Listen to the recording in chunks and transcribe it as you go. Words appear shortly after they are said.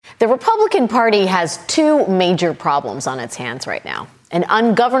The Republican Party has two major problems on its hands right now: an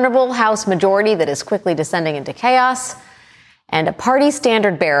ungovernable House majority that is quickly descending into chaos, and a party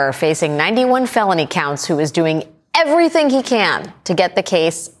standard bearer facing 91 felony counts who is doing everything he can to get the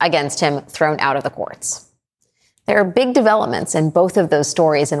case against him thrown out of the courts. There are big developments in both of those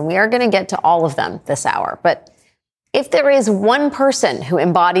stories, and we are going to get to all of them this hour. But if there is one person who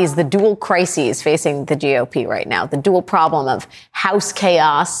embodies the dual crises facing the GOP right now, the dual problem of House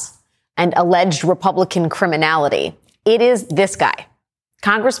chaos and alleged Republican criminality, it is this guy,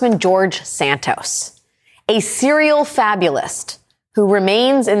 Congressman George Santos, a serial fabulist who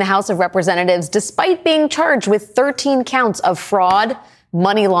remains in the House of Representatives despite being charged with 13 counts of fraud,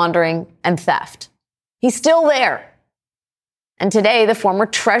 money laundering, and theft. He's still there. And today, the former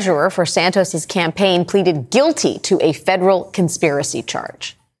treasurer for Santos's campaign pleaded guilty to a federal conspiracy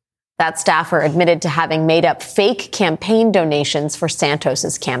charge. That staffer admitted to having made up fake campaign donations for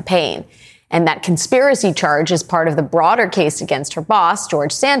Santos's campaign. And that conspiracy charge is part of the broader case against her boss,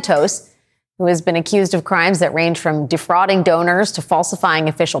 George Santos, who has been accused of crimes that range from defrauding donors to falsifying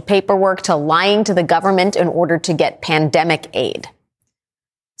official paperwork to lying to the government in order to get pandemic aid.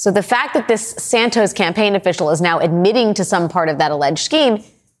 So the fact that this Santos campaign official is now admitting to some part of that alleged scheme,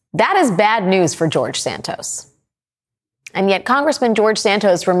 that is bad news for George Santos. And yet Congressman George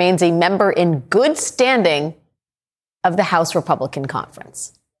Santos remains a member in good standing of the House Republican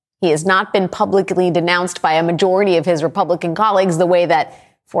Conference. He has not been publicly denounced by a majority of his Republican colleagues the way that,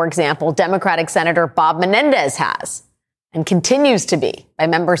 for example, Democratic Senator Bob Menendez has, and continues to be by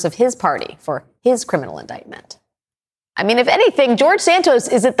members of his party for his criminal indictment. I mean, if anything, George Santos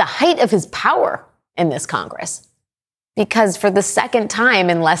is at the height of his power in this Congress, because for the second time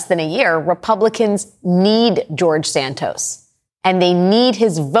in less than a year, Republicans need George Santos, and they need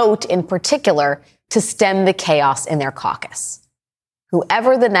his vote in particular to stem the chaos in their caucus.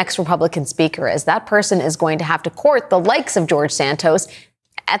 Whoever the next Republican speaker is, that person is going to have to court the likes of George Santos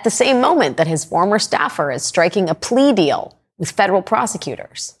at the same moment that his former staffer is striking a plea deal with federal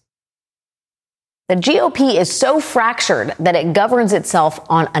prosecutors. The GOP is so fractured that it governs itself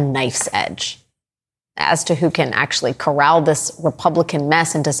on a knife's edge. As to who can actually corral this Republican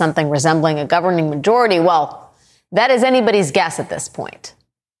mess into something resembling a governing majority, well, that is anybody's guess at this point.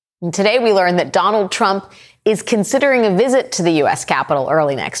 And today we learned that Donald Trump is considering a visit to the U.S. Capitol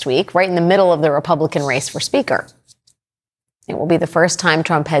early next week, right in the middle of the Republican race for Speaker. It will be the first time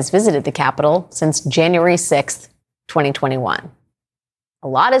Trump has visited the Capitol since January 6th, 2021. A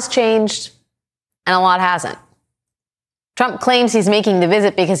lot has changed, and a lot hasn't. Trump claims he's making the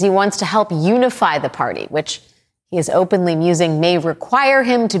visit because he wants to help unify the party, which he is openly musing may require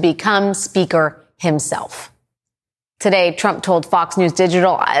him to become Speaker himself. Today, Trump told Fox News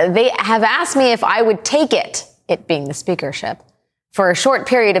Digital, they have asked me if I would take it being the speakership, for a short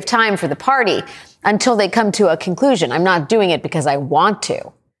period of time for the party until they come to a conclusion. I'm not doing it because I want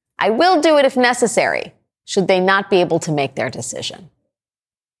to. I will do it if necessary, should they not be able to make their decision.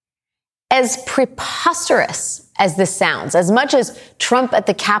 As preposterous as this sounds, as much as Trump at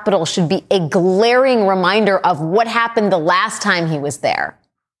the Capitol should be a glaring reminder of what happened the last time he was there,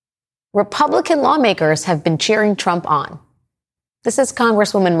 Republican lawmakers have been cheering Trump on. This is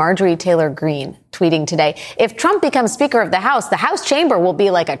Congresswoman Marjorie Taylor Greene tweeting today, if Trump becomes Speaker of the House chamber will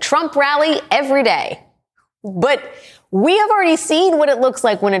be like a Trump rally every day. But we have already seen what it looks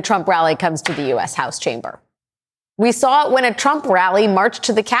like when a Trump rally comes to the U.S. House chamber. We saw it when a Trump rally marched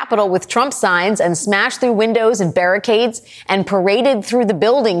to the Capitol with Trump signs and smashed through windows and barricades and paraded through the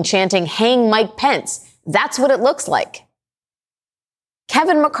building chanting, "Hang Mike Pence." That's what it looks like.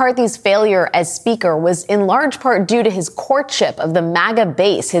 Kevin McCarthy's failure as Speaker was in large part due to his courtship of the MAGA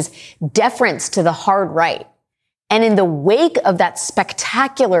base, his deference to the hard right. And in the wake of that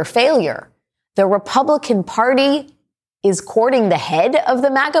spectacular failure, the Republican Party is courting the head of the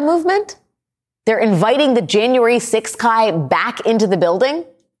MAGA movement. They're inviting the January 6th guy back into the building.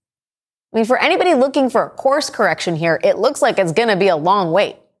 I mean, for anybody looking for a course correction here, it looks like it's going to be a long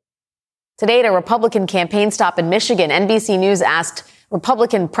wait. Today at a Republican campaign stop in Michigan, NBC News asked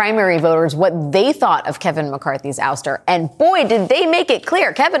Republican primary voters what they thought of Kevin McCarthy's ouster. And boy, did they make it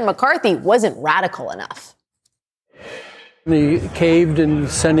clear Kevin McCarthy wasn't radical enough. He caved in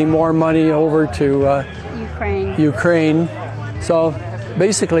sending more money over to Ukraine. So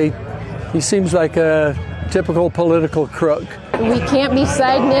basically, he seems like a typical political crook. We can't be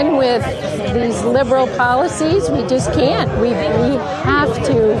siding in with these liberal policies. We just can't. We have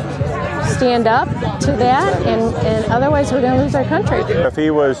to stand up to that, and otherwise we're going to lose our country. If he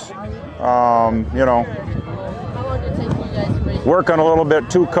was, working a little bit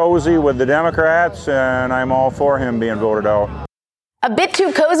too cozy with the Democrats, and I'm all for him being voted out. A bit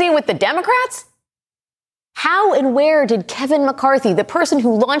too cozy with the Democrats? How and where did Kevin McCarthy, the person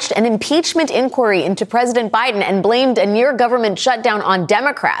who launched an impeachment inquiry into President Biden and blamed a near government shutdown on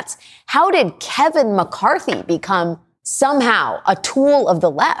Democrats, how did Kevin McCarthy become somehow a tool of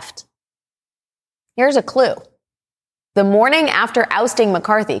the left? Here's a clue. The morning after ousting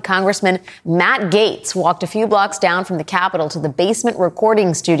McCarthy, Congressman Matt Gaetz walked a few blocks down from the Capitol to the basement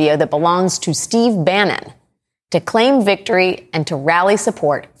recording studio that belongs to Steve Bannon to claim victory and to rally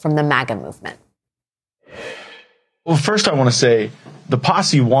support from the MAGA movement. Well, first I want to say the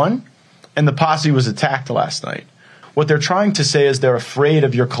posse won and the posse was attacked last night. What they're trying to say is they're afraid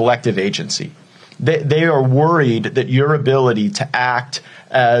of your collective agency. They are worried that your ability to act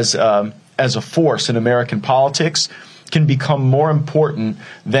as a force in American politics can become more important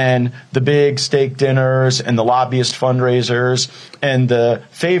than the big steak dinners and the lobbyist fundraisers and the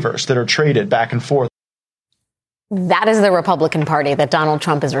favors that are traded back and forth. That is the Republican Party that Donald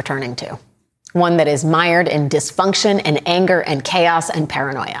Trump is returning to. One that is mired in dysfunction and anger and chaos and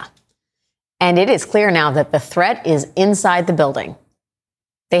paranoia. And it is clear now that the threat is inside the building.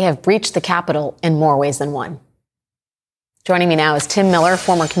 They have breached the Capitol in more ways than one. Joining me now is Tim Miller,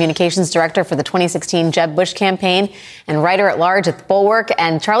 former communications director for the 2016 Jeb Bush campaign and writer-at-large at The Bulwark,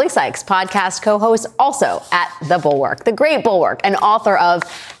 and Charlie Sykes, podcast co-host also at The Bulwark, the great Bulwark, and author of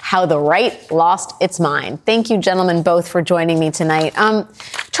How the Right Lost Its Mind. Thank you, gentlemen, both for joining me tonight.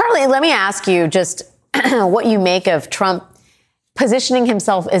 Charlie, let me ask you just what you make of Trump positioning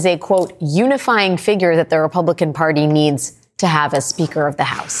himself as a, quote, unifying figure that the Republican Party needs to have as Speaker of the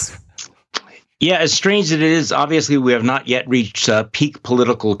House. Yeah, as strange as it is, obviously we have not yet reached peak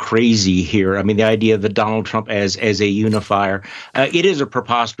political crazy here. I mean, the idea that Donald Trump as a unifier, it is a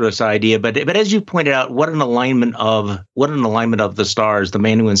preposterous idea. But as you pointed out, what an alignment of the stars. The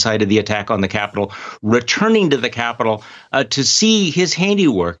man who incited the attack on the Capitol, returning to the Capitol to see his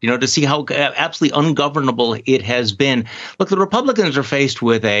handiwork, to see how absolutely ungovernable it has been. Look, the Republicans are faced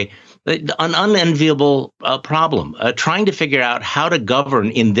with an unenviable problem, trying to figure out how to govern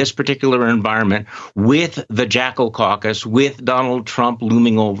in this particular environment with the Jackal Caucus, with Donald Trump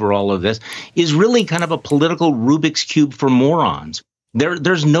looming over all of this, is really kind of a political Rubik's Cube for morons.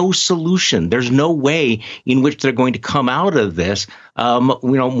 There's no solution. There's no way in which they're going to come out of this,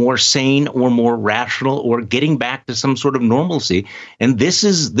 more sane or more rational or getting back to some sort of normalcy. And this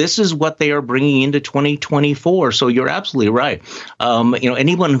is what they are bringing into 2024. So you're absolutely right.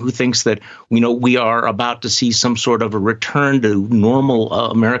 Anyone who thinks that, we are about to see some sort of a return to normal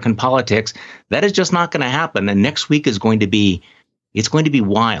American politics, that is just not going to happen. And next week is going to be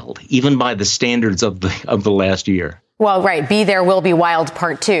wild, even by the standards of the last year. Well, right. Be There Will Be Wild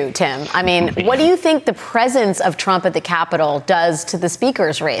Part 2, Tim. I mean, what do you think the presence of Trump at the Capitol does to the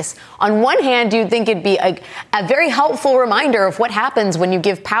speaker's race? On one hand, you'd think it'd be a very helpful reminder of what happens when you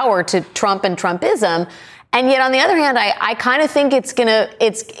give power to Trump and Trumpism. And yet, on the other hand, I kind of think it's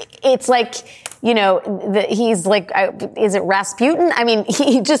like, he's like, is it Rasputin? I mean,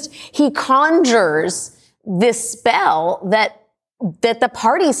 he conjures this spell that the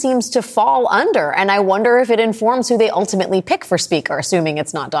party seems to fall under. And I wonder if it informs who they ultimately pick for Speaker, assuming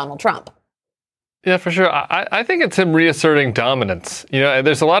it's not Donald Trump. Yeah, for sure. I think it's him reasserting dominance.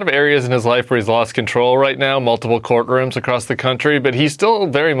 There's a lot of areas in his life where he's lost control right now, multiple courtrooms across the country, but he still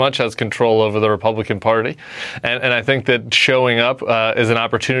very much has control over the Republican Party. And I think that showing up is an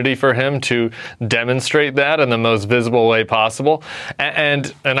opportunity for him to demonstrate that in the most visible way possible.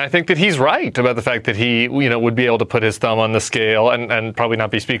 And I think that he's right about the fact that he, would be able to put his thumb on the scale and probably not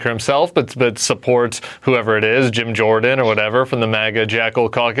be Speaker himself, but support whoever it is, Jim Jordan or whatever, from the MAGA Jackal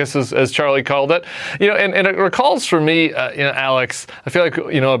Caucus, as Charlie called it. And it recalls for me, Alex, I feel like,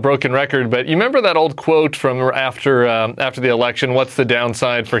 a broken record, but you remember that old quote from after the election, what's the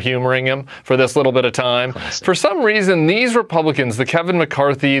downside for humoring him for this little bit of time? Classic. For some reason, these Republicans, the Kevin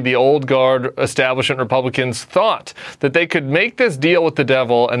McCarthy, the old guard establishment Republicans, thought that they could make this deal with the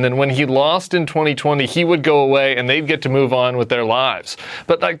devil, and then when he lost in 2020, he would go away and they'd get to move on with their lives.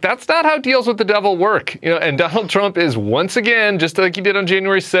 But that's not how deals with the devil work. And Donald Trump is once again, just like he did on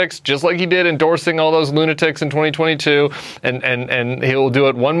January 6th, just like he did endorsing all those lunatics in 2022, and he'll do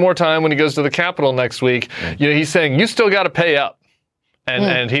it one more time when he goes to the Capitol next week. He's saying, you still got to pay up.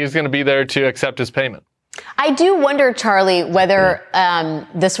 And he's going to be there to accept his payment. I do wonder, Charlie, whether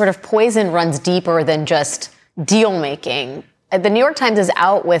the sort of poison runs deeper than just deal making. The New York Times is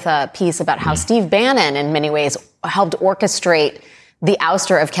out with a piece about how Steve Bannon, in many ways, helped orchestrate the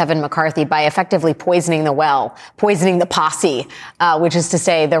ouster of Kevin McCarthy by effectively poisoning the posse, which is to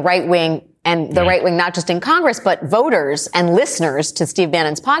say the right wing, and the right wing, not just in Congress, but voters and listeners to Steve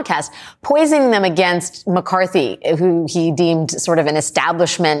Bannon's podcast, poisoning them against McCarthy, who he deemed sort of an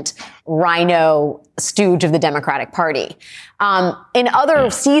establishment rhino stooge of the Democratic Party. In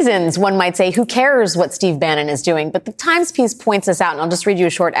other seasons, one might say, who cares what Steve Bannon is doing? But the Times piece points this out, and I'll just read you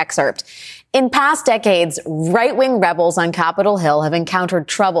a short excerpt. In past decades, right-wing rebels on Capitol Hill have encountered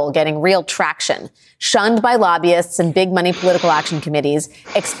trouble getting real traction, shunned by lobbyists and big money political action committees,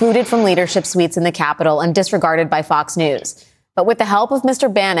 excluded from leadership suites in the Capitol, and disregarded by Fox News. But with the help of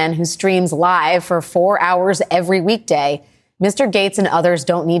Mr. Bannon, who streams live for 4 hours every weekday, Mr. Gates and others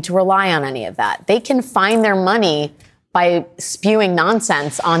don't need to rely on any of that. They can find their money by spewing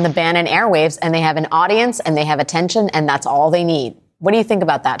nonsense on the Bannon airwaves, and they have an audience and they have attention, and that's all they need. What do you think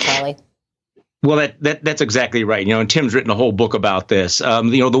about that, Charlie? Well, that's exactly right. And Tim's written a whole book about this.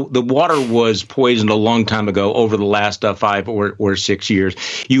 The water was poisoned a long time ago over the last 5 or 6 years.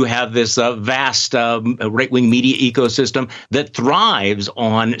 You have this vast right-wing media ecosystem that thrives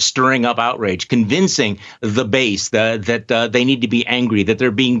on stirring up outrage, convincing the base that they need to be angry, that they're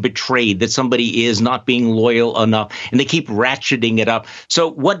being betrayed, that somebody is not being loyal enough, and they keep ratcheting it up.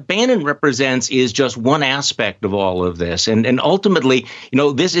 So what Bannon represents is just one aspect of all of this. And ultimately,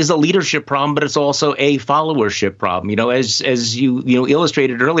 this is a leadership problem, but it's also a followership problem. As you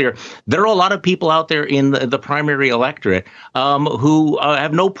illustrated earlier, there are a lot of people out there in the primary electorate who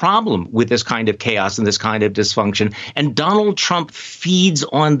have no problem with this kind of chaos and this kind of dysfunction. And Donald Trump feeds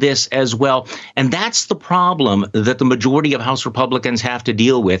on this as well. And that's the problem that the majority of House Republicans have to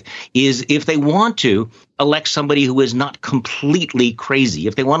deal with, is if they want to elect somebody who is not completely crazy,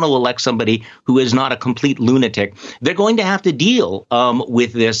 if they want to elect somebody who is not a complete lunatic, they're going to have to deal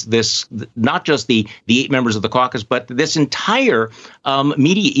with this not just the 8 members of the caucus, but this entire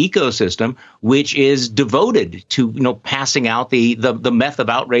media ecosystem, which is devoted to passing out the meth of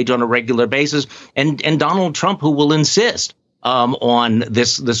outrage on a regular basis, and Donald Trump, who will insist on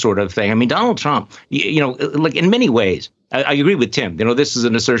this sort of thing. I mean, Donald Trump, like in many ways, I agree with Tim. This is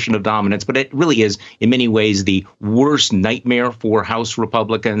an assertion of dominance, but it really is in many ways the worst nightmare for House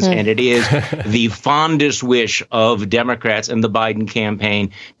Republicans. And it is the fondest wish of Democrats and the Biden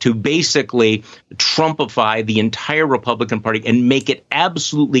campaign to basically Trumpify the entire Republican Party and make it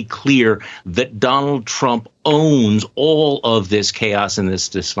absolutely clear that Donald Trump owns all of this chaos and this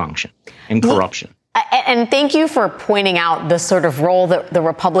dysfunction and corruption. And thank you for pointing out the sort of role that the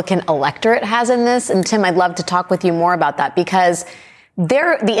Republican electorate has in this. And Tim, I'd love to talk with you more about that, because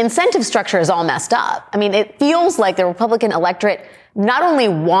the incentive structure is all messed up. I mean, it feels like the Republican electorate not only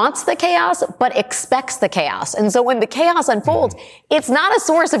wants the chaos, but expects the chaos. And so when the chaos unfolds, it's not a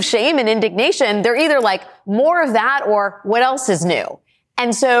source of shame and indignation. They're either like, more of that, or what else is new?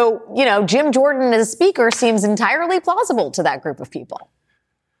 And so, Jim Jordan as speaker seems entirely plausible to that group of people.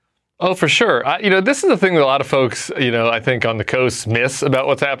 Oh, for sure. This is the thing that a lot of folks, I think on the coast miss about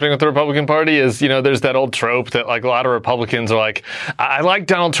what's happening with the Republican Party is, there's that old trope that like a lot of Republicans are like, I like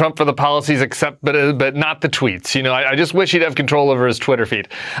Donald Trump for the policies, but not the tweets. I just wish he'd have control over his Twitter feed.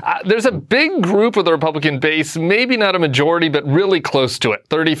 There's a big group of the Republican base, maybe not a majority, but really close to it.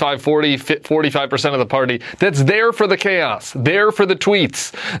 35, 40, 45% of the party that's there for the chaos, there for the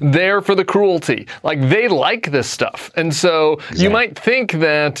tweets, there for the cruelty. Like they like this stuff. And so you might think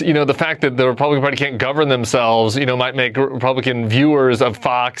that, the fact that the Republican Party can't govern themselves, might make Republican viewers of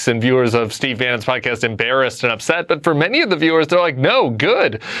Fox and viewers of Steve Bannon's podcast embarrassed and upset. But for many of the viewers, they're like, no,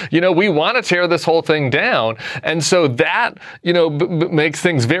 good. We want to tear this whole thing down. And so that, makes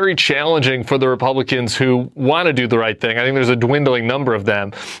things very challenging for the Republicans who want to do the right thing. I think there's a dwindling number of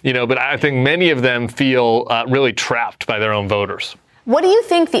them, but I think many of them feel really trapped by their own voters. What do you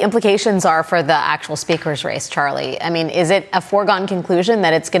think the implications are for the actual speaker's race, Charlie? I mean, is it a foregone conclusion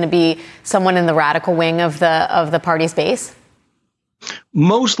that it's going to be someone in the radical wing of the party's base?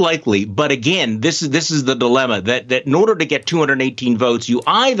 Most likely. But again, this is the dilemma that in order to get 218 votes, you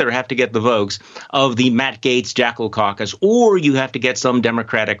either have to get the votes of the Matt Gaetz Jackal caucus, or you have to get some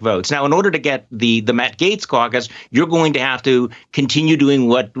Democratic votes. Now, in order to get the Matt Gaetz caucus, you're going to have to continue doing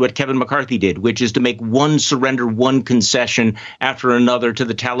what Kevin McCarthy did, which is to make one surrender, one concession after another to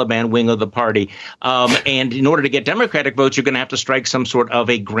the Taliban wing of the party. And in order to get Democratic votes, you're going to have to strike some sort of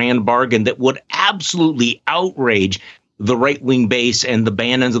a grand bargain that would absolutely outrage the right-wing base and the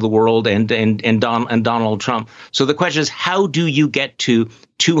Bannons of the world and Donald Trump. So the question is, how do you get to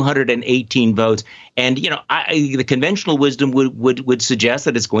 218 votes? And, you know, the conventional wisdom would suggest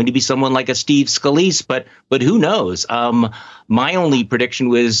that it's going to be someone like a Steve Scalise, but who knows? My only prediction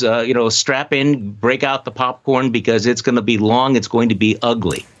was, strap in, break out the popcorn, because it's going to be long. It's going to be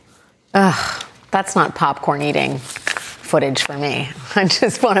ugly. That's not popcorn eating footage for me. I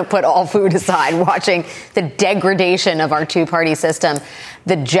just want to put all food aside, watching the degradation of our two-party system.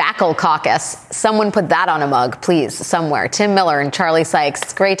 The Jackal Caucus. Someone put that on a mug, please, somewhere. Tim Miller and Charlie Sykes.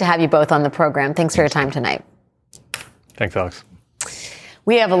 It's great to have you both on the program. Thanks for your time tonight. Thanks, Alex.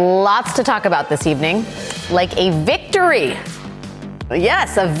 We have lots to talk about this evening, like a victory.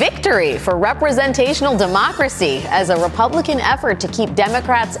 Yes, a victory for representational democracy as a Republican effort to keep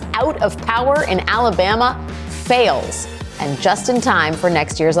Democrats out of power in Alabama fails, and just in time for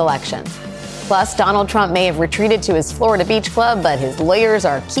next year's election. Plus, Donald Trump may have retreated to his Florida Beach Club, but his lawyers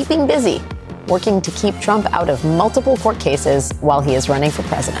are keeping busy, working to keep Trump out of multiple court cases while he is running for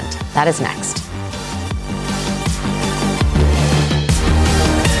president. That is next.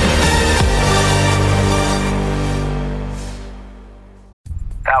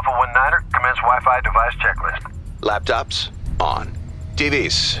 Alpha 19er, commence Wi-Fi device checklist. Laptops, on.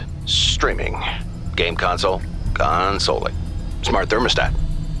 TVs, streaming. Game console, consoling. Smart thermostat,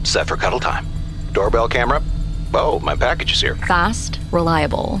 set for cuddle time. Doorbell camera, oh, my package is here. Fast,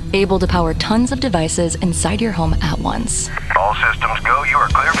 reliable, able to power tons of devices inside your home at once. All systems go, you are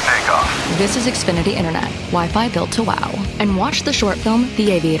clear for takeoff. This is Xfinity Internet, Wi-Fi built to wow. And watch the short film,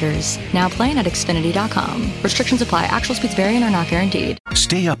 The Aviators, now playing at Xfinity.com. Restrictions apply. Actual speeds vary and are not guaranteed.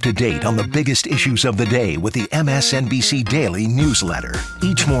 Stay up to date on the biggest issues of the day with the MSNBC Daily newsletter.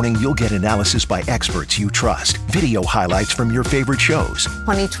 Each morning, you'll get analysis by experts you trust, video highlights from your favorite shows.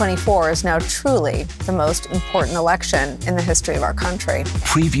 2024 is now truly the most important election in the history of our country.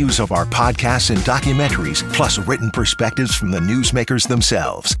 Previews of our podcasts and documentaries, plus written perspectives from the newsmakers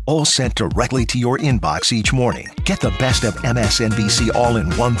themselves, all sent directly to your inbox each morning. Get the best of MSNBC all in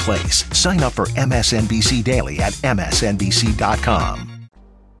one place. Sign up for MSNBC Daily at msnbc.com.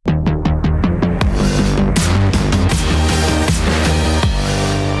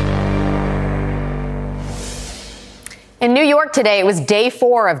 In New York today, it was day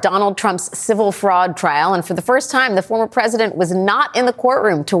 4 of Donald Trump's civil fraud trial. And for the first time, the former president was not in the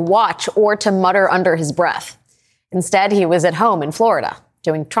courtroom to watch or to mutter under his breath. Instead, he was at home in Florida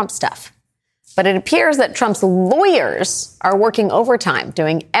doing Trump stuff. But it appears that Trump's lawyers are working overtime,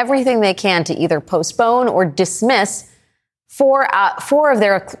 doing everything they can to either postpone or dismiss four of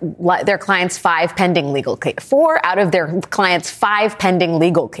their clients' 5 pending legal cases. 4 out of their clients' 5 pending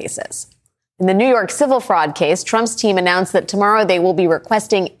legal cases. In the New York civil fraud case, Trump's team announced that tomorrow they will be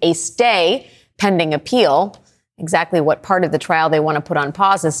requesting a stay pending appeal. Exactly what part of the trial they want to put on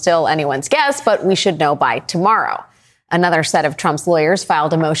pause is still anyone's guess, but we should know by tomorrow. Another set of Trump's lawyers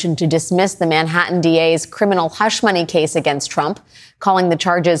filed a motion to dismiss the Manhattan DA's criminal hush money case against Trump, calling the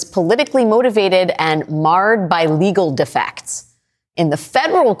charges politically motivated and marred by legal defects. In the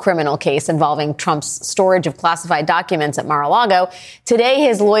federal criminal case involving Trump's storage of classified documents at Mar-a-Lago, today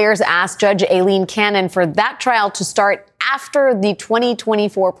his lawyers asked Judge Aileen Cannon for that trial to start after the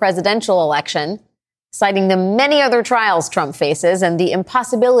 2024 presidential election, citing the many other trials Trump faces and the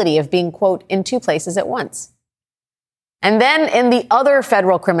impossibility of being, quote, in 2 places at once. And then in the other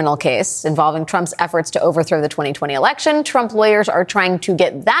federal criminal case involving Trump's efforts to overthrow the 2020 election, Trump lawyers are trying to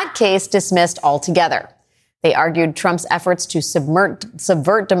get that case dismissed altogether. They argued Trump's efforts to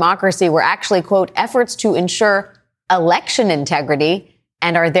subvert democracy were actually, quote, efforts to ensure election integrity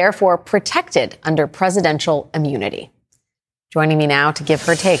and are therefore protected under presidential immunity. Joining me now to give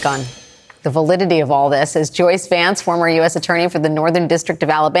her take on the validity of all this is Joyce Vance, former U.S. attorney for the Northern District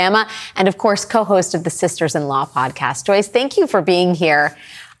of Alabama, and, of course, co-host of the Sisters-in-Law podcast. Joyce, thank you for being here.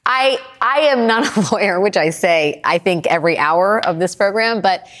 I am not a lawyer, which I say, I think, every hour of this program,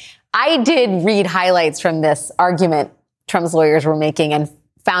 but I did read highlights from this argument Trump's lawyers were making and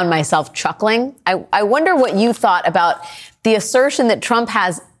found myself chuckling. I wonder what you thought about the assertion that Trump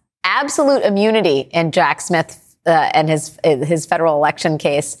has absolute immunity in Jack Smith and his federal election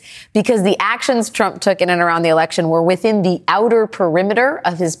case because the actions Trump took in and around the election were within the outer perimeter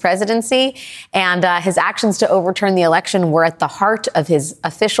of his presidency, and his actions to overturn the election were at the heart of his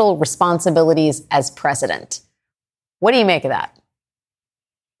official responsibilities as president. What do you make of that?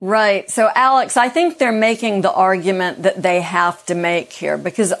 Right. So, Alex, I think they're making the argument that they have to make here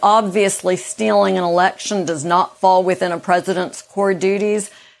because obviously stealing an election does not fall within a president's core duties.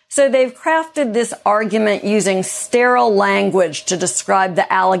 So they've crafted this argument using sterile language to describe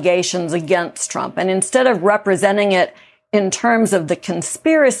the allegations against Trump. And instead of representing it in terms of the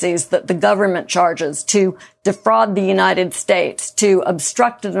conspiracies that the government charges to defraud the United States, to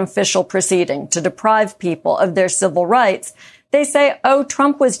obstruct an official proceeding, to deprive people of their civil rights, they say, oh,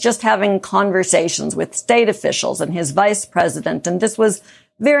 Trump was just having conversations with state officials and his vice president, and this was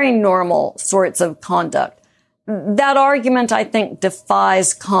very normal sorts of conduct. That argument, I think,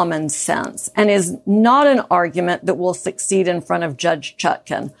 defies common sense and is not an argument that will succeed in front of Judge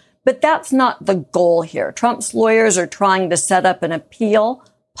Chutkan. But that's not the goal here. Trump's lawyers are trying to set up an appeal,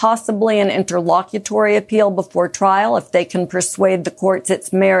 possibly an interlocutory appeal before trial, if they can persuade the courts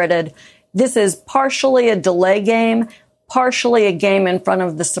it's merited. This is partially a delay game, partially a game in front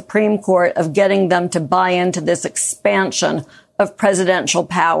of the Supreme Court of getting them to buy into this expansion of presidential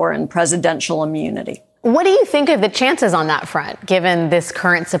power and presidential immunity. What do you think of the chances on that front, given this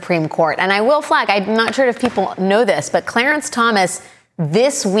current Supreme Court? And I will flag, I'm not sure if people know this, but Clarence Thomas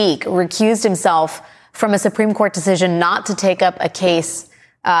this week recused himself from a Supreme Court decision not to take up a case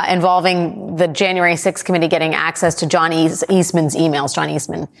involving the January 6th committee getting access to John Eastman's emails. John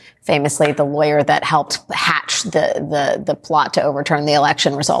Eastman, famously the lawyer that helped hatch the plot to overturn the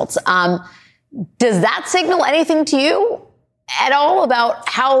election results. Does that signal anything to you at all about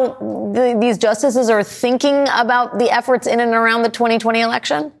how these justices are thinking about the efforts in and around the 2020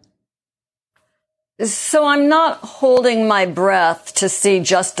 election? So I'm not holding my breath to see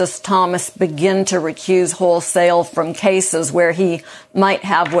Justice Thomas begin to recuse wholesale from cases where he might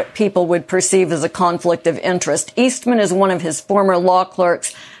have what people would perceive as a conflict of interest. Eastman is one of his former law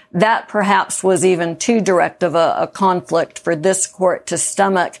clerks. That perhaps was even too direct of a conflict for this court to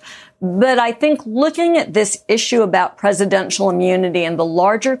stomach. But I think looking at this issue about presidential immunity in the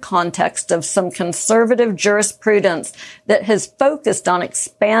larger context of some conservative jurisprudence that has focused on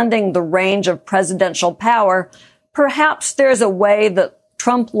expanding the range of presidential power, perhaps there's a way that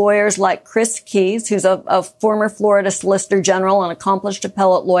Trump lawyers like Chris Keyes, who's a former Florida Solicitor General and accomplished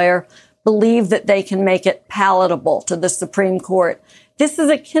appellate lawyer, believe that they can make it palatable to the Supreme Court. This is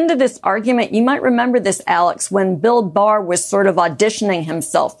akin to this argument. You might remember this, Alex, when Bill Barr was sort of auditioning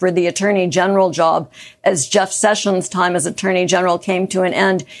himself for the Attorney General job as Jeff Sessions' time as Attorney General came to an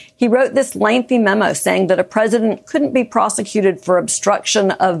end. He wrote this lengthy memo saying that a president couldn't be prosecuted for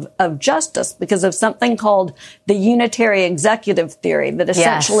obstruction of justice because of something called the unitary executive theory that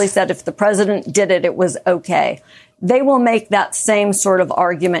essentially said if the president did it, it was okay. They will make that same sort of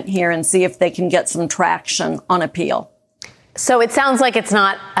argument here and see if they can get some traction on appeal. So it sounds like it's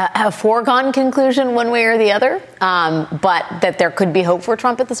not a foregone conclusion one way or the other, but that there could be hope for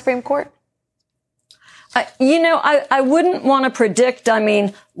Trump at the Supreme Court? I wouldn't want to predict. I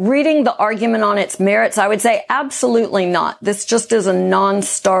mean, reading the argument on its merits, I would say absolutely not. This just is a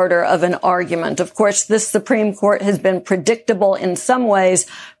non-starter of an argument. Of course, this Supreme Court has been predictable in some ways.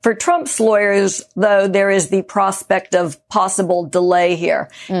 For Trump's lawyers, though, there is the prospect of possible delay here.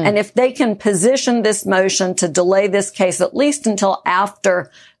 And if they can position this motion to delay this case at least until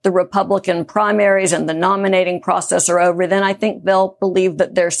after the Republican primaries and the nominating process are over, then I think they'll believe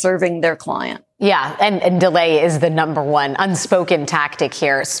that they're serving their client. Yeah, and delay is the number one unspoken tactic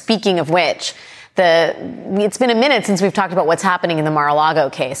here. Speaking of which, it's been a minute since we've talked about what's happening in the Mar-a-Lago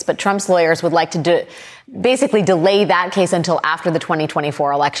case, but Trump's lawyers would like to basically delay that case until after the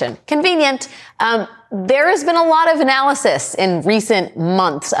 2024 election. Convenient. There has been a lot of analysis in recent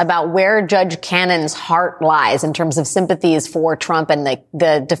months about where Judge Cannon's heart lies in terms of sympathies for Trump and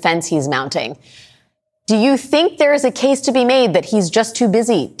the defense he's mounting. Do you think there is a case to be made that he's just too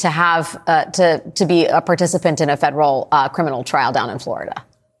busy to have to be a participant in a federal criminal trial down in Florida?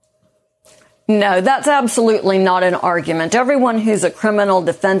 No, that's absolutely not an argument. Everyone who's a criminal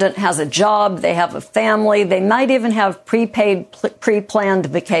defendant has a job, they have a family, they might even have pre-planned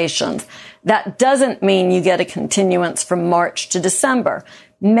vacations. That doesn't mean you get a continuance from March to December.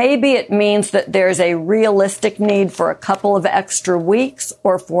 Maybe it means that there's a realistic need for a couple of extra weeks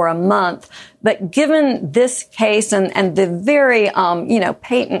or for a month. But given this case and the very,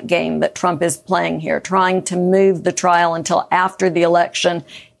 patent game that Trump is playing here, trying to move the trial until after the election,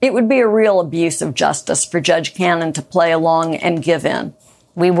 it would be a real abuse of justice for Judge Cannon to play along and give in.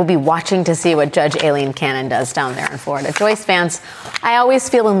 We will be watching to see what Judge Aileen Cannon does down there in Florida. Joyce fans, I always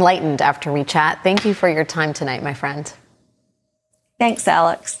feel enlightened after we chat. Thank you for your time tonight, my friend. Thanks,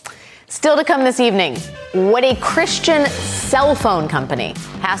 Alex. Still to come this evening, what a Christian cell phone company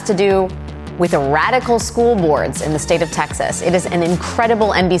has to do with radical school boards in the state of Texas. It is an incredible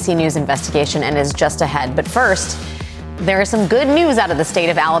NBC News investigation and is just ahead. But first, there is some good news out of the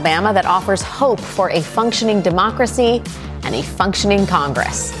state of Alabama that offers hope for a functioning democracy and a functioning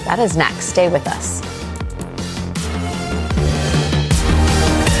Congress. That is next. Stay with us.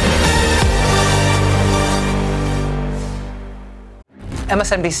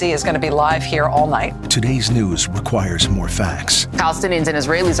 MSNBC is going to be live here all night. Today's news requires more facts. Palestinians and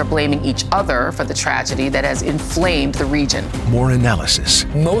Israelis are blaming each other for the tragedy that has inflamed the region. More analysis.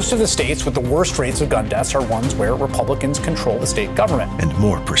 Most of the states with the worst rates of gun deaths are ones where Republicans control the state government. And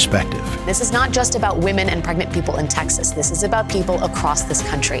more perspective. This is not just about women and pregnant people in Texas. This is about people across this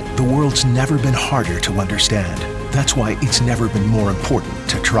country. The world's never been harder to understand. That's why it's never been more important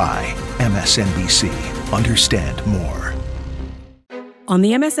to try. MSNBC. Understand more. On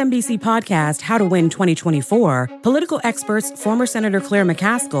the MSNBC podcast, How to Win 2024, political experts, former Senator Claire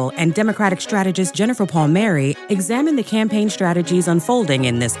McCaskill and Democratic strategist Jennifer Palmieri examine the campaign strategies unfolding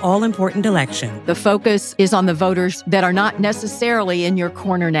in this all-important election. The focus is on the voters that are not necessarily in your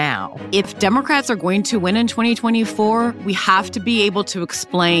corner now. If Democrats are going to win in 2024, we have to be able to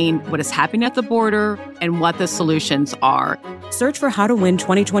explain what is happening at the border and what the solutions are. Search for How to Win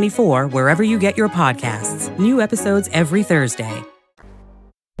 2024 wherever you get your podcasts. New episodes every Thursday.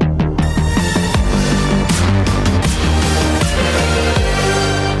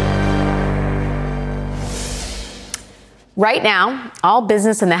 Right now, all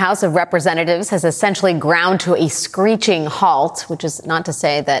business in the House of Representatives has essentially ground to a screeching halt, which is not to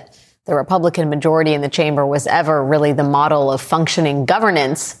say that the Republican majority in the chamber was ever really the model of functioning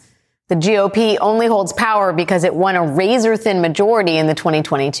governance. The GOP only holds power because it won a razor-thin majority in the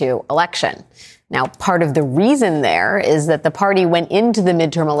 2022 election. Now, part of the reason there is that the party went into the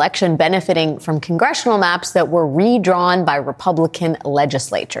midterm election benefiting from congressional maps that were redrawn by Republican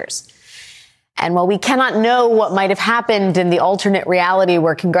legislatures. And while we cannot know what might have happened in the alternate reality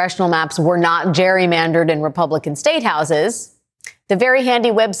where congressional maps were not gerrymandered in Republican state houses, the very handy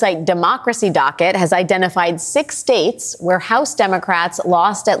website Democracy Docket has identified 6 states where House Democrats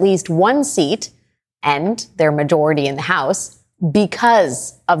lost at least 1 seat and their majority in the House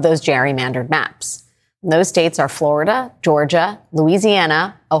because of those gerrymandered maps. And those states are Florida, Georgia,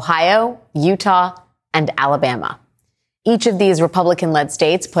 Louisiana, Ohio, Utah, and Alabama. Each of these Republican-led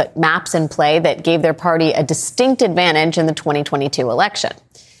states put maps in play that gave their party a distinct advantage in the 2022 election.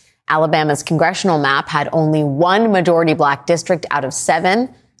 Alabama's congressional map had only 1 majority black district out of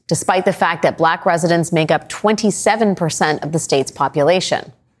 7, despite the fact that black residents make up 27% of the state's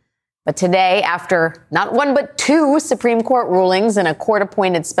population. But today, after not 1 but 2 Supreme Court rulings and a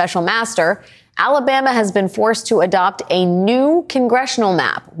court-appointed special master, Alabama has been forced to adopt a new congressional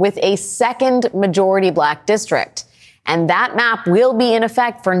map with a second majority black district. And that map will be in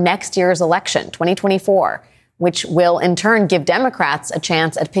effect for next year's election, 2024, which will in turn give Democrats a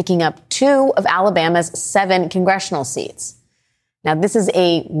chance at picking up 2 of Alabama's 7 congressional seats. Now, this is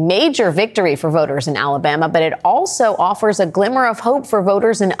a major victory for voters in Alabama, but it also offers a glimmer of hope for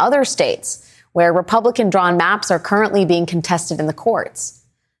voters in other states where Republican-drawn maps are currently being contested in the courts.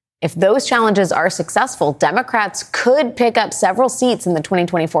 If those challenges are successful, Democrats could pick up several seats in the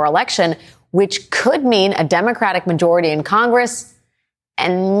 2024 election, which could mean a Democratic majority in Congress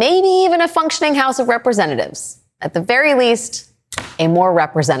and maybe even a functioning House of Representatives. At the very least, a more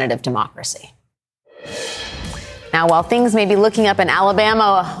representative democracy. Now, while things may be looking up in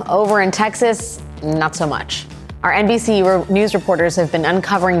Alabama, over in Texas, not so much. Our NBC News reporters have been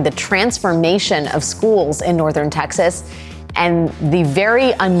uncovering the transformation of schools in northern Texas and the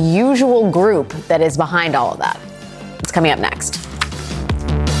very unusual group that is behind all of that. It's coming up next.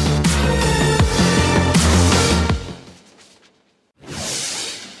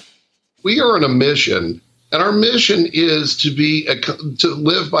 We are on a mission, and our mission is to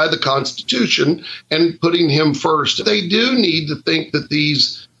live by the Constitution and putting him first. They do need to think that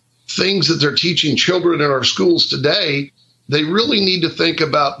these things that they're teaching children in our schools today, they really need to think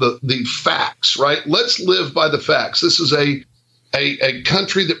about the facts, right? Let's live by the facts. This is a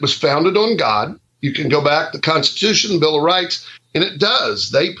country that was founded on God. You can go back to the Constitution, Bill of Rights, and it does.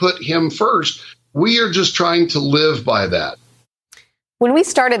 They put him first. We are just trying to live by that. When we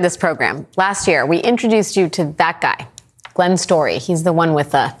started this program last year, we introduced you to that guy, Glenn Story. He's the one with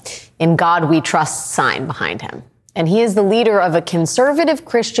the "In God We Trust" sign behind him. And he is the leader of a conservative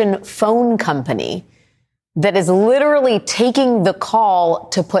Christian phone company that is literally taking the call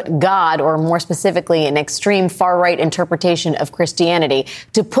to put God, or more specifically, an extreme far-right interpretation of Christianity,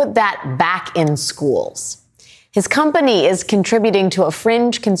 to put that back in schools. His company is contributing to a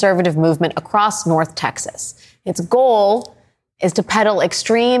fringe conservative movement across North Texas. Its goal is to peddle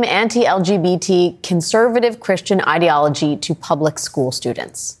extreme anti-LGBT conservative Christian ideology to public school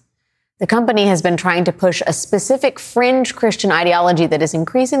students. The company has been trying to push a specific fringe Christian ideology that is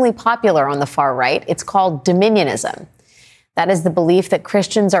increasingly popular on the far right. It's called dominionism. That is the belief that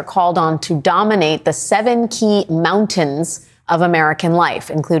Christians are called on to dominate the 7 key mountains of American life,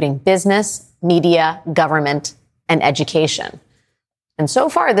 including business, media, government, and education. And so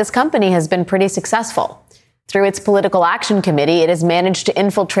far, this company has been pretty successful. Through its political action committee, it has managed to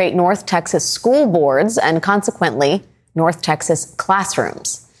infiltrate North Texas school boards and consequently North Texas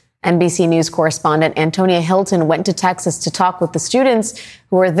classrooms. NBC News correspondent Antonia Hilton went to Texas to talk with the students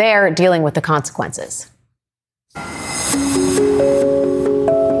who are there dealing with the consequences.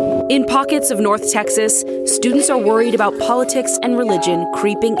 In pockets of North Texas, students are worried about politics and religion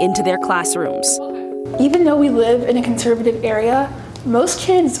creeping into their classrooms. Even though we live in a conservative area, most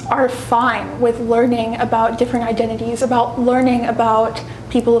kids are fine with learning about different identities, about learning about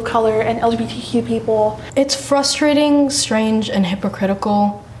people of color and LGBTQ people. It's frustrating, strange, and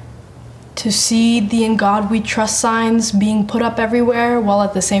hypocritical to see the "In God We Trust" signs being put up everywhere, while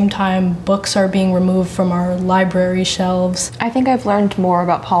at the same time books are being removed from our library shelves. I think I've learned more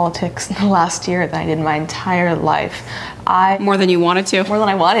about politics in the last year than I did my entire life. More than you wanted to? More than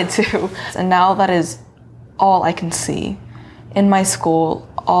I wanted to. And now that is all I can see. In my school,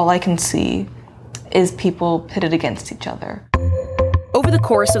 all I can see is people pitted against each other. Over the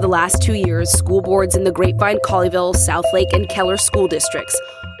course of the last 2 years, school boards in the Grapevine, Colleyville, Southlake, and Keller school districts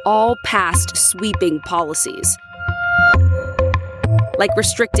all passed sweeping policies, like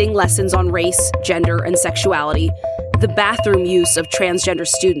restricting lessons on race, gender, and sexuality, the bathroom use of transgender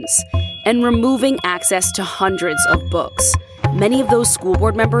students, and removing access to hundreds of books. Many of those school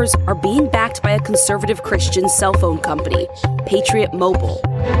board members are being backed by a conservative Christian cell phone company, Patriot Mobile.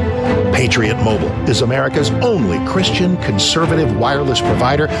 Patriot Mobile is America's only Christian conservative wireless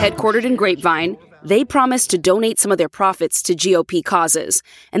provider. Headquartered in Grapevine, they promise to donate some of their profits to GOP causes,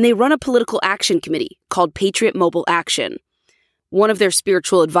 and they run a political action committee called Patriot Mobile Action. One of their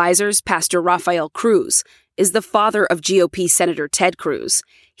spiritual advisors, Pastor Rafael Cruz, is the father of GOP Senator Ted Cruz.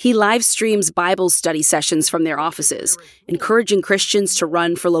 He live streams Bible study sessions from their offices, encouraging Christians to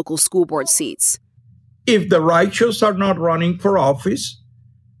run for local school board seats. If the righteous are not running for office,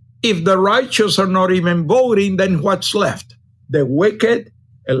 if the righteous are not even voting, then what's left? The wicked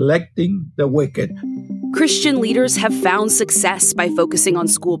electing the wicked. Christian leaders have found success by focusing on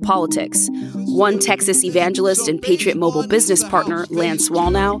school politics. One Texas evangelist and Patriot Mobile business partner, Lance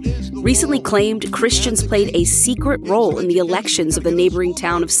Wallnow, recently claimed Christians played a secret role in the elections of the neighboring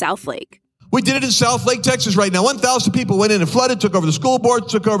town of Southlake. We did it in Southlake, Texas right now. 1,000 people went in and flooded, took over the school board,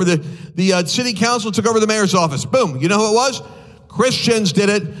 took over the city council, took over the mayor's office. Boom. You know who it was? Christians did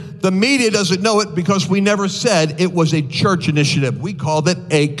it. The media doesn't know it because we never said it was a church initiative. We called it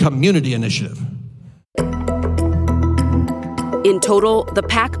a community initiative. In total, the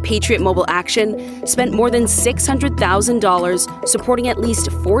PAC Patriot Mobile Action spent more than $600,000 supporting at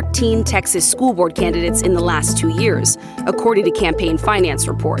least 14 Texas school board candidates in the last 2 years, according to campaign finance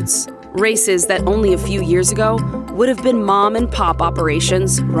reports. Races that only a few years ago would have been mom and pop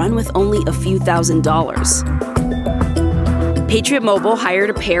operations run with only a few $1,000s. Patriot Mobile hired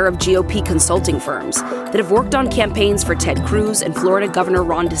a pair of GOP consulting firms that have worked on campaigns for Ted Cruz and Florida Governor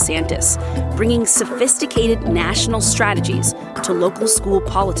Ron DeSantis, bringing sophisticated national strategies to local school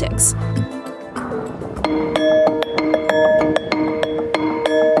politics.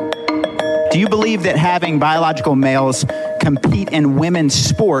 Do you believe that having biological males compete in women's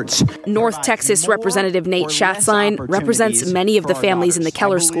sports? North Texas Representative Nate Schatzline represents many of the families in the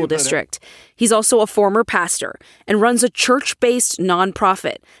Keller School District. He's also a former pastor and runs a church-based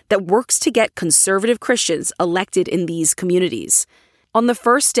nonprofit that works to get conservative Christians elected in these communities. On the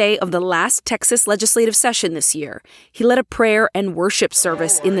first day of the last Texas legislative session this year, he led a prayer and worship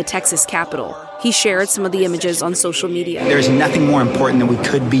service in the Texas Capitol. He shared some of the images on social media. There's nothing more important than we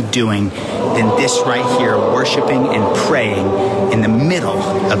could be doing than this right here, worshiping and praying in the middle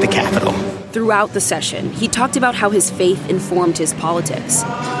of the Capitol. Throughout the session, he talked about how his faith informed his politics.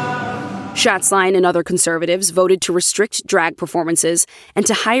 Schatzline and other conservatives voted to restrict drag performances and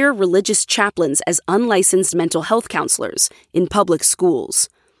to hire religious chaplains as unlicensed mental health counselors in public schools.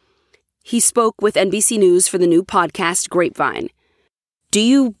 He spoke with NBC News for the new podcast Grapevine. Do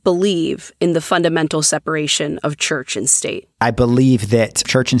you believe in the fundamental separation of church and state? I believe that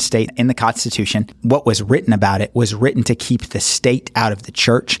church and state in the Constitution, what was written about it was written to keep the state out of the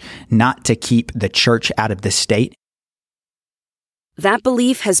church, not to keep the church out of the state. That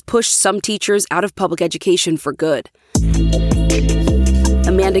belief has pushed some teachers out of public education for good.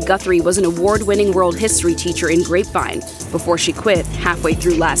 Amanda Guthrie was an award-winning world history teacher in Grapevine before she quit halfway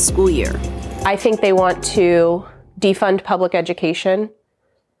through last school year. I think they want to defund public education,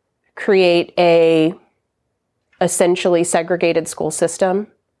 create a essentially segregated school system,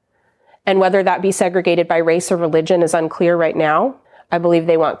 and whether that be segregated by race or religion is unclear right now. I believe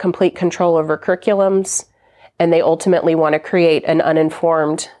they want complete control over curriculums, and they ultimately want to create an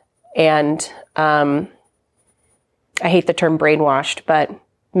uninformed and I hate the term brainwashed, but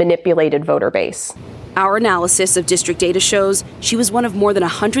manipulated voter base. Our analysis of district data shows she was one of more than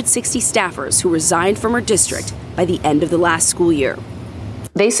 160 staffers who resigned from her district by the end of the last school year.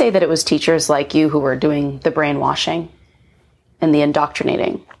 They say that it was teachers like you who were doing the brainwashing and the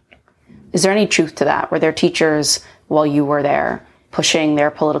indoctrinating. Is there any truth to that? Were there teachers while you were there pushing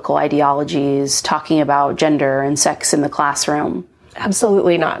their political ideologies, talking about gender and sex in the classroom?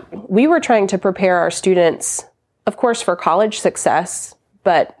 Absolutely not. We were trying to prepare our students, of course, for college success,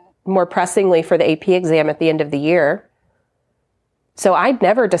 but more pressingly for the AP exam at the end of the year. So I'd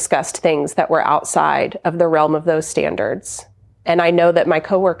never discussed things that were outside of the realm of those standards. And I know that my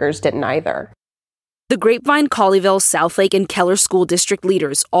coworkers didn't either. The Grapevine, Colleyville, Southlake, and Keller school district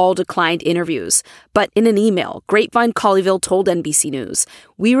leaders all declined interviews. But in an email, Grapevine Colleyville told NBC News,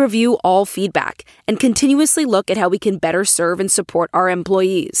 "We review all feedback and continuously look at how we can better serve and support our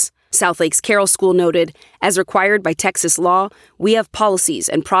employees." Southlake's Carroll School noted, "As required by Texas law, we have policies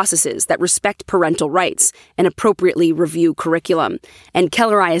and processes that respect parental rights and appropriately review curriculum." And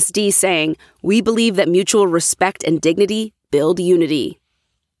Keller ISD saying, "We believe that mutual respect and dignity build unity."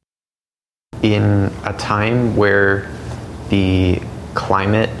 In a time where the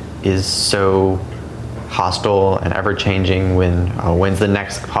climate is so hostile and ever-changing, when's the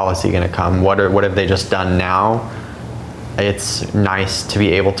next policy going to come? What have they just done now? It's nice to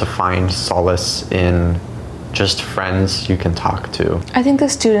be able to find solace in just friends you can talk to. I think the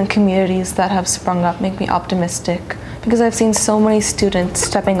student communities that have sprung up make me optimistic because I've seen so many students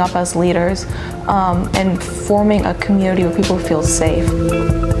stepping up as leaders and forming a community where people feel safe.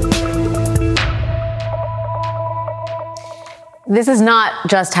 This is not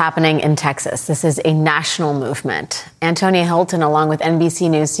just happening in Texas. This is a national movement. Antonia Hilton, along with NBC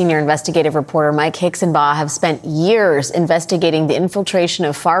News senior investigative reporter Mike Hixenbaugh, have spent years investigating the infiltration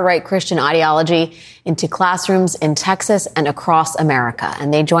of far-right Christian ideology into classrooms in Texas and across America.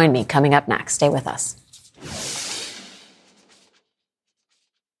 And they join me coming up next. Stay with us.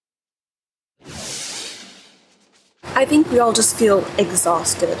 I think we all just feel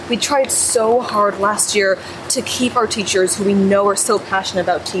exhausted. We tried so hard last year to keep our teachers, who we know are so passionate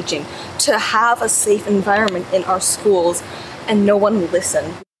about teaching, to have a safe environment in our schools, and no one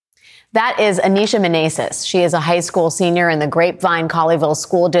listened. That is Anisha Meneses. She is a high school senior in the Grapevine Colleyville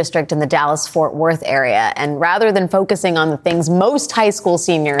School District in the Dallas-Fort Worth area. And rather than focusing on the things most high school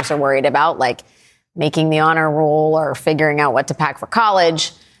seniors are worried about, like making the honor roll or figuring out what to pack for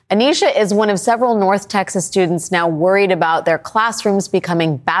college, Anisha is one of several North Texas students now worried about their classrooms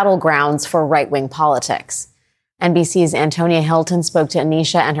becoming battlegrounds for right-wing politics. NBC's Antonia Hilton spoke to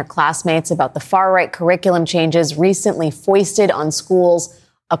Anisha and her classmates about the far-right curriculum changes recently foisted on schools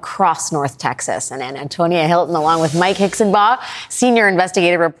across North Texas. And Antonia Hilton, along with Mike Hixenbaugh, senior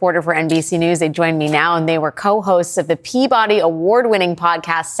investigative reporter for NBC News, they joined me now, and they were co-hosts of the Peabody award-winning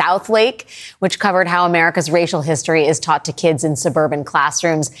podcast Southlake, which covered how America's racial history is taught to kids in suburban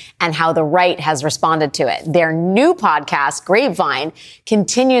classrooms and how the right has responded to it. Their new podcast, Grapevine,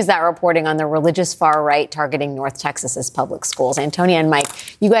 continues that reporting on the religious far right targeting North Texas's public schools. Antonia and Mike,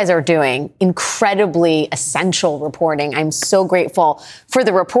 you guys are doing incredibly essential reporting. I'm so grateful for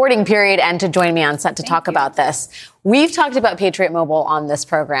the reporting period and to join me on set to talk about this. We've talked about Patriot Mobile on this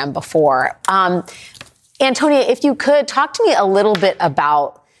program before. Antonia, if you could talk to me a little bit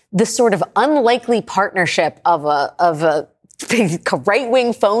about the sort of unlikely partnership of a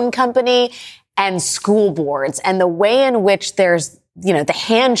right-wing phone company and school boards and the way in which there's, the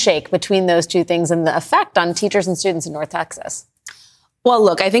handshake between those two things and the effect on teachers and students in North Texas. Well,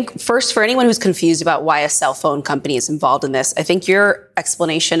 look, I think first, for anyone who's confused about why a cell phone company is involved in this, I think your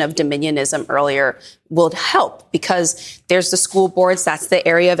explanation of dominionism earlier will help, because there's the school boards, that's the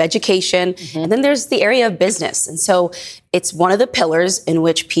area of education, and then there's the area of business. And so it's one of the pillars in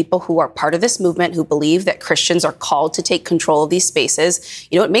which people who are part of this movement, who believe that Christians are called to take control of these spaces,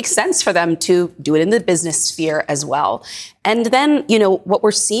 it makes sense for them to do it in the business sphere as well. And then, what we're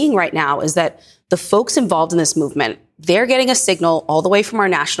seeing right now is that the folks involved in this movement, they're getting a signal all the way from our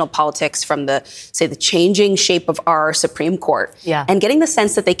national politics, from the changing shape of our Supreme Court, and getting the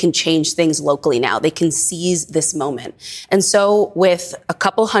sense that they can change things locally now. They can seize this moment. And so with a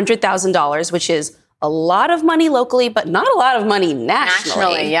couple $100,000, which is a lot of money locally, but not a lot of money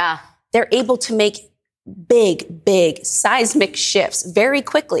nationally, they're able to make big seismic shifts very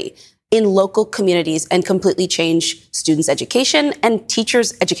quickly in local communities and completely change students' education and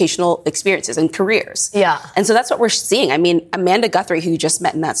teachers' educational experiences and careers. And so that's what we're seeing. I mean, Amanda Guthrie, who you just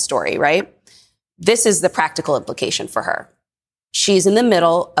met in that story, right? This is the practical implication for her. She's in the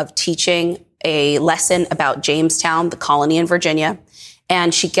middle of teaching a lesson about Jamestown, the colony in Virginia,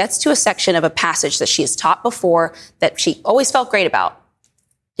 And she gets to a section of a passage that she has taught before that she always felt great about.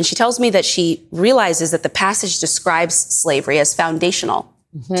 And she tells me that she realizes that the passage describes slavery as foundational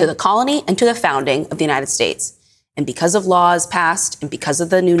to the colony and to the founding of the United States. And because of laws passed and because of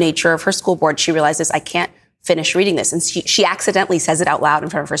the new nature of her school board, she realizes, I can't finish reading this. And she accidentally says it out loud in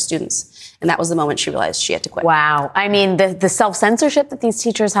front of her students. And that was the moment she realized she had to quit. Wow. I mean, the self-censorship that these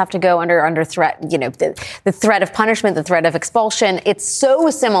teachers have to go under threat, the threat of punishment, the threat of expulsion, it's so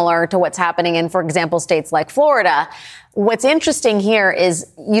similar to what's happening in, for example, states like Florida. What's interesting here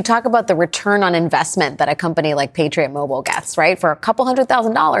is you talk about the return on investment that a company like Patriot Mobile gets, right? For a couple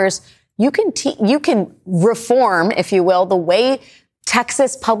 $100,000, you can reform, if you will, the way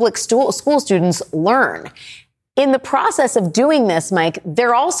Texas public school students learn. In the process of doing this, Mike,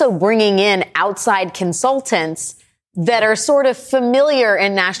 they're also bringing in outside consultants that are sort of familiar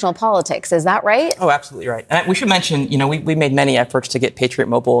in national politics. Is that right? Oh, absolutely right. And we should mention, we made many efforts to get Patriot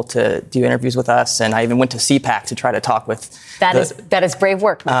Mobile to do interviews with us. And I even went to CPAC to try to talk with. That is brave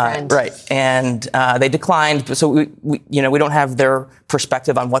work, my friend. Right. And they declined. So we don't have their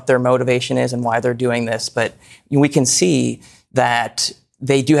perspective on what their motivation is and why they're doing this. But we can see that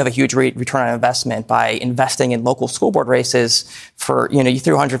they do have a huge return on investment by investing in local school board races. For, you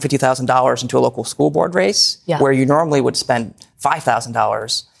threw $150,000 into a local school board race where you normally would spend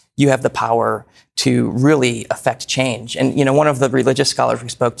 $5,000. You have the power to really affect change. And, one of the religious scholars we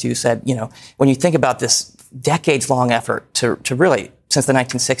spoke to said, when you think about this decades-long effort to really, since the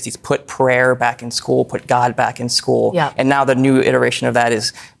 1960s, put prayer back in school, put God back in school. Yeah. And now the new iteration of that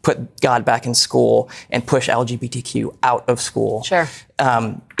is put God back in school and push LGBTQ out of school. Sure.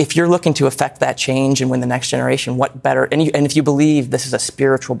 If you're looking to affect that change and win the next generation, what better? And if you believe this is a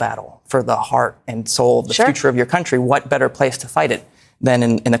spiritual battle for the heart and soul of the future of your country, what better place to fight it than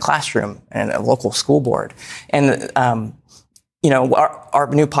in a classroom and a local school board? And, our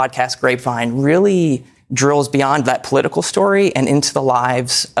new podcast, Grapevine, really drills beyond that political story and into the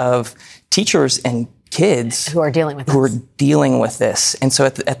lives of teachers and kids who are dealing with this. And so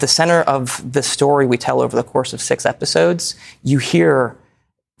at the center of the story we tell over the course of 6 episodes, you hear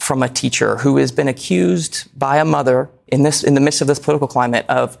from a teacher who has been accused by a mother in the midst of this political climate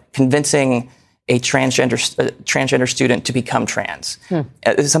of convincing a transgender student to become trans.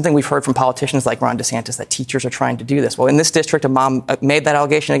 It's something we've heard from politicians like Ron DeSantis, that teachers are trying to do this. Well, in this district, a mom made that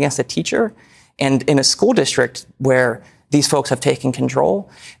allegation against a teacher. And in a school district where these folks have taken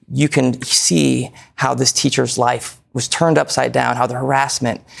control, you can see how this teacher's life was turned upside down, how the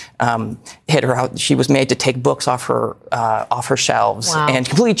harassment hit her, how she was made to take books off her shelves and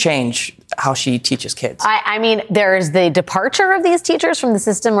completely change how she teaches kids. I mean, there's the departure of these teachers from the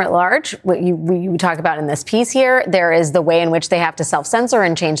system at large, what you talk about in this piece here. There is the way in which they have to self-censor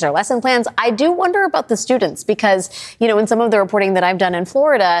and change their lesson plans. I do wonder about the students because, in some of the reporting that I've done in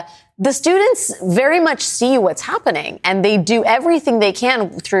Florida, the students very much see what's happening and they do everything they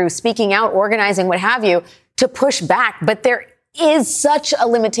can through speaking out, organizing, what have you, to push back. But there is such a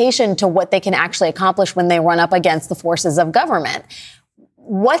limitation to what they can actually accomplish when they run up against the forces of government.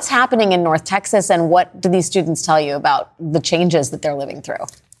 What's happening in North Texas and what do these students tell you about the changes that they're living through?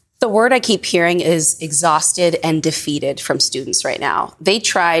 The word I keep hearing is exhausted and defeated from students right now. They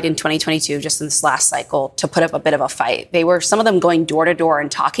tried in 2022, just in this last cycle, to put up a bit of a fight. Some of them going door to door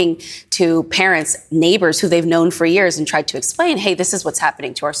and talking to parents, neighbors who they've known for years and tried to explain, hey, this is what's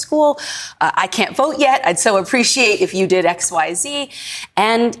happening to our school. I can't vote yet. I'd so appreciate if you did X, Y, Z.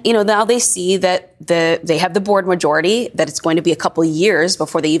 And, now they see that they have the board majority, that it's going to be a couple years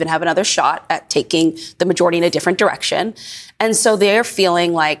before they even have another shot at taking the majority in a different direction. And so they're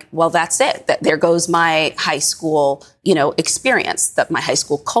feeling like, well, that's it. That there goes my high school, experience, my high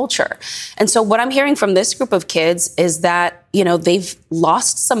school culture. And so what I'm hearing from this group of kids is that, they've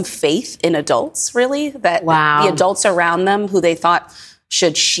lost some faith in adults, really, that the adults around them who they thought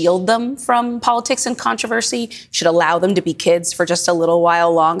should shield them from politics and controversy, should allow them to be kids for just a little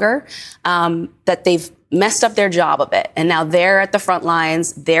while longer, that they've messed up their job a bit. And now they're at the front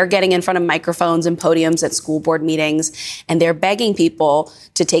lines. They're getting in front of microphones and podiums at school board meetings. And they're begging people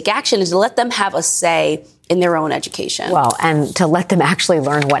to take action and to let them have a say in their own education. Well, and to let them actually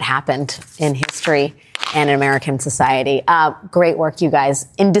learn what happened in history and in American society. Great work, you guys.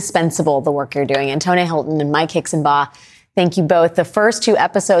 Indispensable, the work you're doing. Antonia Hilton and Mike Hixenbaugh, thank you both. The first 2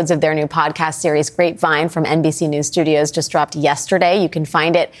 episodes of their new podcast series, Grapevine, from NBC News Studios, just dropped yesterday. You can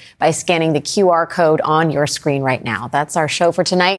find it by scanning the QR code on your screen right now. That's our show for tonight.